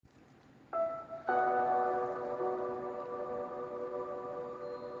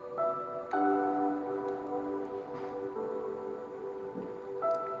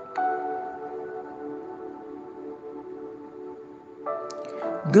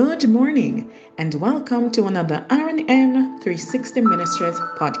Good morning and welcome to another RNN 360 Ministries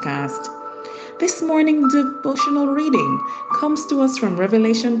podcast. This morning devotional reading comes to us from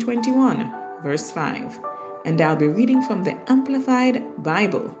Revelation 21, verse 5, and I'll be reading from the Amplified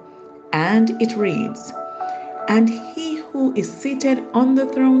Bible. And it reads, "And he who is seated on the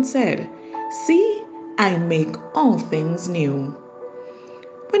throne said, 'See, I make all things new.'"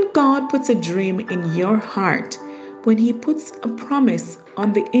 When God puts a dream in your heart, when He puts a promise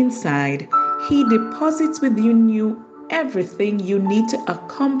on the inside, He deposits within you everything you need to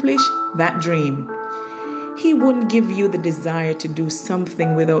accomplish that dream. He won't give you the desire to do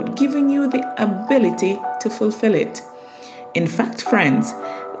something without giving you the ability to fulfill it. In fact, friends,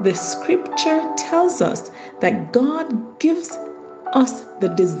 the scripture tells us that God gives us the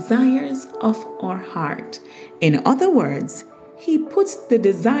desires of our heart. In other words, He puts the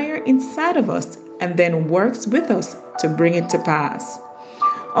desire inside of us and then works with us to bring it to pass.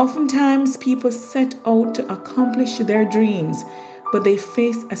 Oftentimes, people set out to accomplish their dreams, but they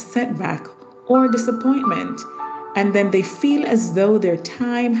face a setback or disappointment, and then they feel as though their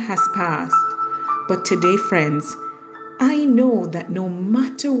time has passed. But today, friends, I know that no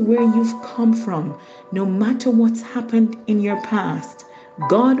matter where you've come from, no matter what's happened in your past,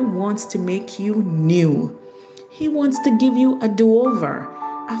 God wants to make you new. He wants to give you a do-over,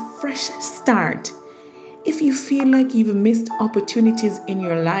 a fresh start. If you feel like you've missed opportunities in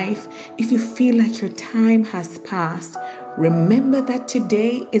your life, if you feel like your time has passed, remember that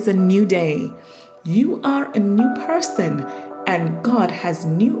today is a new day. You are a new person, and God has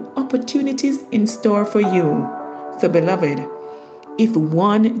new opportunities in store for you. So, beloved, if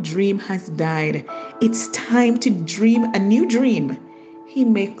one dream has died, it's time to dream a new dream. He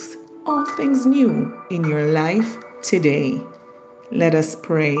makes all things new in your life today. Let us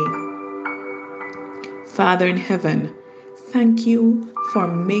pray. Father in heaven, thank you for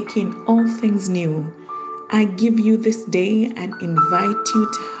making all things new. I give you this day and invite you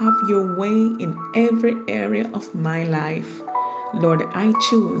to have your way in every area of my life. Lord, I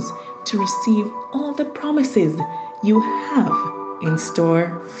choose to receive all the promises you have in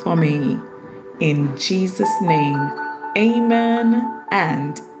store for me. In Jesus' name, amen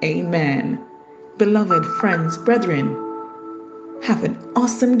and amen. Beloved friends, brethren, have an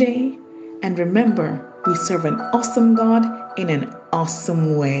awesome day, and remember, we serve an awesome God in an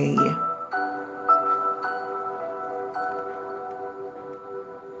awesome way.